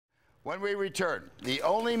When we return, the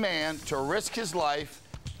only man to risk his life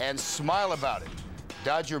and smile about it.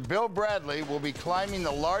 Dodger Bill Bradley will be climbing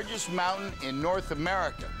the largest mountain in North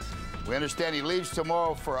America. We understand he leaves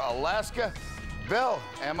tomorrow for Alaska. Bill,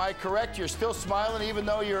 am I correct? You're still smiling even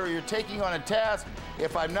though you're taking on a task.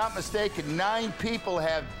 If I'm not mistaken, 9 people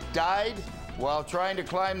have died while trying to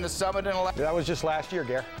climb the summit in Alaska. That was just last year,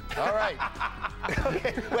 Gare. All right.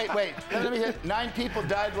 Okay. Wait. Let me hit. 9 people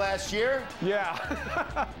died last year? Yeah.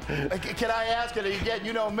 Can I ask it again?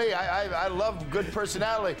 You know me. I love good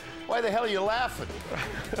personality. Why the hell are you laughing?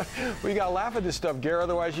 Well, you got to laugh at this stuff, Gare.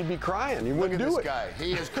 Otherwise, you'd be crying. You wouldn't do it. Look at this guy.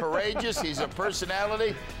 He is courageous. He's a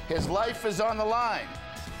personality. His life is on the line.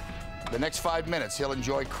 The next 5 minutes, he'll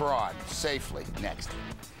enjoy KRON safely. Next.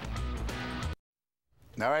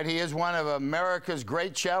 All right, he is one of America's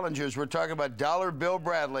great challengers. We're talking about Dollar Bill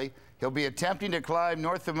Bradley. He'll be attempting to climb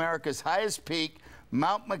North America's highest peak,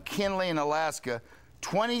 Mount McKinley in Alaska,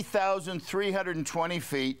 20,320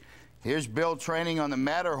 feet. Here's Bill training on the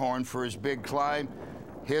Matterhorn for his big climb.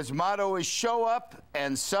 His motto is show up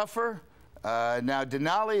and suffer. Now,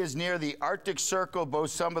 Denali is near the Arctic Circle,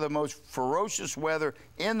 boasts some of the most ferocious weather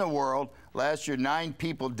in the world. Last year, 9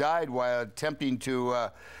 people died while attempting to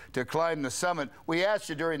climb the summit. We asked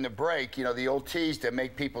you during the break, you know, the old tease to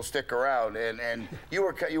make people stick around, and you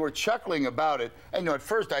were chuckling about it. And, you know, at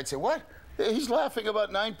first I'd say, what? He's laughing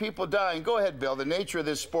about 9 people dying. Go ahead, Bill. The nature of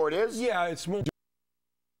this sport is? Yeah, it's more.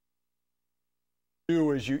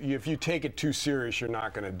 Is if you take it too serious, you're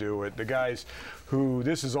not going to do it. The guys who,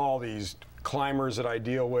 this is all these climbers that I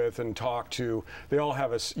deal with and talk to, they all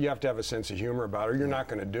have you have to have a sense of humor about it, or you're not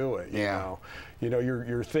going to do it. You know,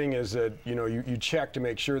 your thing is that, you know, you check to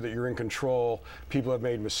make sure that you're in control. People have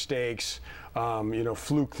made mistakes. You know,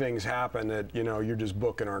 fluke things happen that, you know, you're just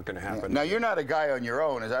booking aren't going to happen. Now, you're not a guy on your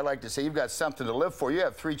own. As I like to say, you've got something to live for. You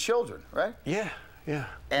have 3 children, right? Yeah. Yeah.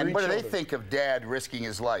 And what do they think of Dad risking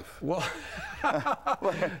his life? Well,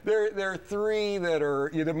 there are 3 that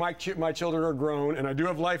are either my children are grown, and I do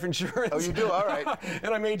have life insurance. Oh, you do? All right.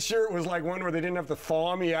 And I made sure it was like one where they didn't have to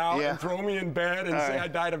thaw me out and throw me in bed and say I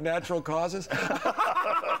died of natural causes.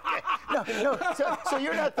 No. So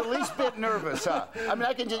you're not the least bit nervous, huh? I mean,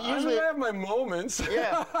 I can just usually. I have my moments.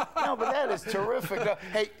 Yeah. No, but that is terrific. No,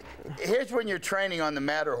 hey, here's when you're training on the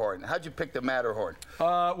Matterhorn. How'd you pick the Matterhorn?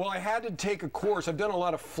 Well, I had to take a course. I've done a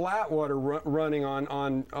lot of flat water running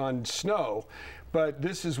on snow, but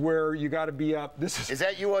this is where you got to be up. Is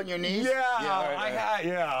that you on your knees? Yeah,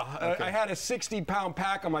 I had a 60-pound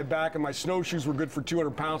pack on my back, and my snowshoes were good for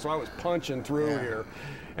 200 pounds, so I was punching through here.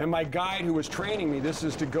 And my guide who was training me, this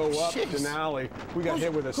is to go up Denali. We got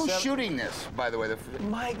hit with a. Who's shooting this, by the way?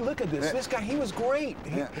 Mike, look at this. This guy, he was great.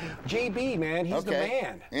 JB, man, he's the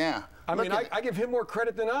man. Yeah. I mean, I give him more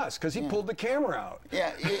credit than us because he pulled the camera out.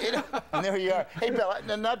 Yeah, and there you are. Hey, Bill,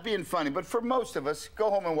 not being funny, but for most of us, go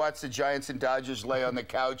home and watch the Giants and Dodgers lay on the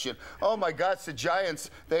couch and, oh my God, it's the Giants,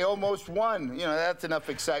 they almost won. You know, that's enough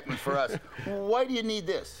excitement for us. Why do you need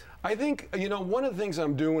this? I think, you know, one of the things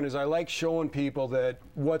I'm doing is I like showing people that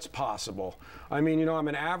what's possible. I mean, you know, I'm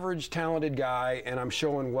an average talented guy, and I'm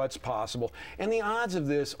showing what's possible. And the odds of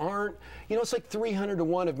this aren't, you know, it's like 300 to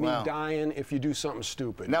 1 of me dying if you do something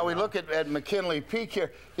stupid. Now, we look at McKinley Peak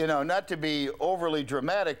here, you know, not to be overly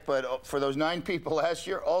dramatic, but for those 9 people last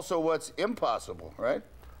year, also what's impossible, right?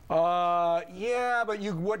 Yeah, but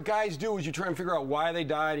what guys do is you try and figure out why they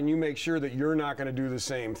died, and you make sure that you're not going to do the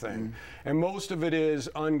same thing. And most of it is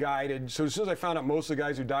unguided. So as soon as I found out most of the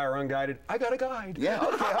guys who die are unguided, I got a guide. Yeah,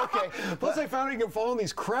 okay. Plus I found out you can fall in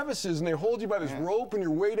these crevices, and they hold you by this rope, and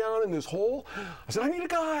you're way down in this hole. I said, I need a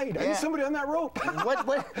guide. I need somebody on that rope. What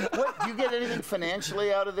do you get anything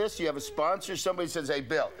financially out of this? You have a sponsor? Somebody says, hey,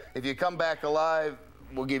 Bill, if you come back alive,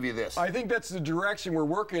 we'll give you this. I think that's the direction we're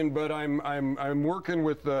working, but I'm working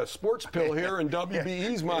with Sports Pill here, and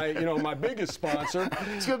WBE's my biggest sponsor.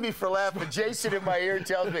 Excuse me for laughing. Jason in my ear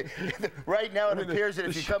tells me right now it appears that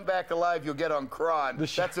if you come back alive, you'll get on KRON.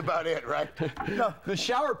 That's about it, right? No, the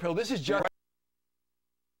shower pill. This is just.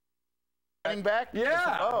 Running back?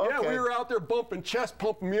 Yeah. Oh, okay. Yeah, we were out there chest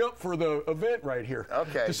pumping me up for the event right here.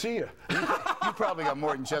 Okay. To see you. You probably got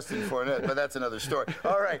more than Justin for it, but that's another story.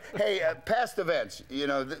 All right. Hey, past events. You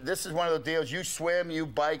know, this is one of those deals. You swim, you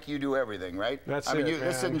bike, you do everything, right? That's it. I mean,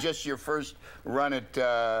 this isn't just your first run at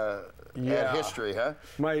history, huh?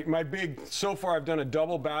 My big, so far I've done a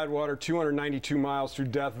double Badwater, 292 miles through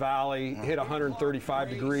Death Valley, hit 135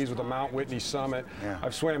 degrees with a Mount Whitney summit.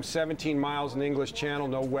 I've swam 17 miles in the English Channel,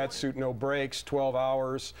 no wetsuit, no brakes, 12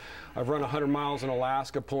 hours. I've run 100 miles in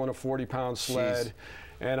Alaska pulling a 40-pound sled.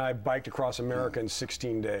 And I biked across America in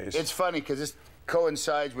 16 days. It's funny because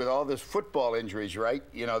coincides with all this football injuries, right?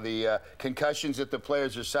 You know, the concussions that the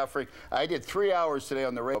players are suffering. I did 3 hours today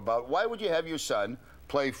on the radio about why would you have your son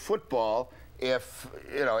play football if,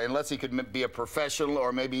 you know, unless he could be a professional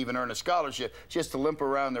or maybe even earn a scholarship, just to limp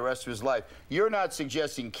around the rest of his life. You're not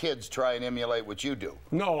suggesting kids try and emulate what you do.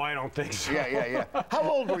 No, I don't think so. Yeah. How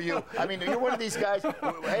old were you? I mean, you're one of these guys.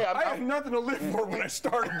 Hey, I had nothing to live for when I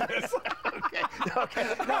started this.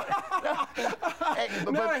 okay. No.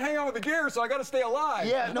 Hey, now I hang out with the gear, so I got to stay alive.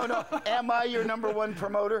 Yeah, no. Am I your #1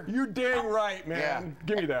 promoter? You dang right, man. Yeah.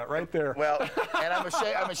 Give me that right there. Well, and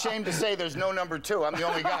I'm ashamed to say there's no #2. I'm the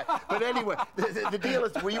only guy. But anyway, the deal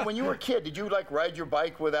is, when you were a kid, did you like ride your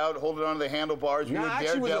bike without holding onto the handlebars? No, I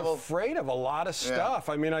actually was afraid of a lot of stuff.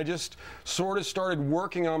 I mean, I just sort of started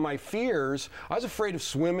working on my fears. I was afraid of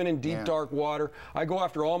swimming in deep, dark water. I go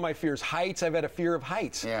after all my fears. Heights, I've had a fear of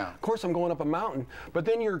heights. Yeah. Of course, I'm going up a mountain. But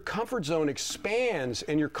then your comfort zone expands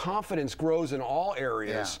and your confidence grows in all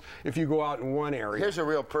areas if you go out in one area. Here's a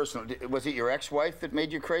real personal. Was it your ex-wife that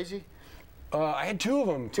made you crazy? I had 2 of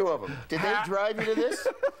them. 2 of them. Did they drive you to this?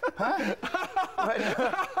 Huh?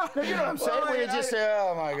 You know what I'm saying? Well, you just say,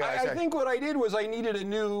 oh my gosh. I think what I did was I needed a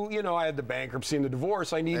new, you know, I had the bankruptcy and the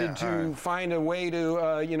divorce. I needed to find a way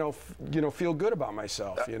to, you know, feel good about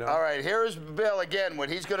myself, you know. All right, here's Bill again, what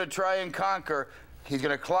he's going to try and conquer. He's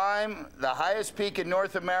going to climb the highest peak in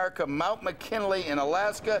North America, Mount McKinley in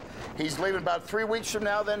Alaska. He's leaving about 3 weeks from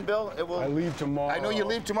now then, Bill? I leave tomorrow. I know you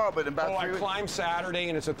leave tomorrow, but about 3 weeks. I climb Saturday,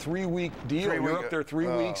 and it's a 3-week deal. You're up there 3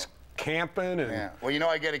 weeks camping. And well, you know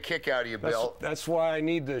I get a kick out of you, Bill. That's why I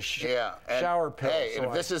need the shower pill. Hey, and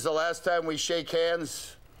if this is the last time we shake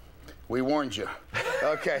hands, we warned you.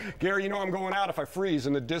 Okay. Gary, you know I'm going out if I freeze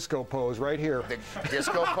in the disco pose right here. The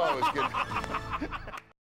disco pose. Good.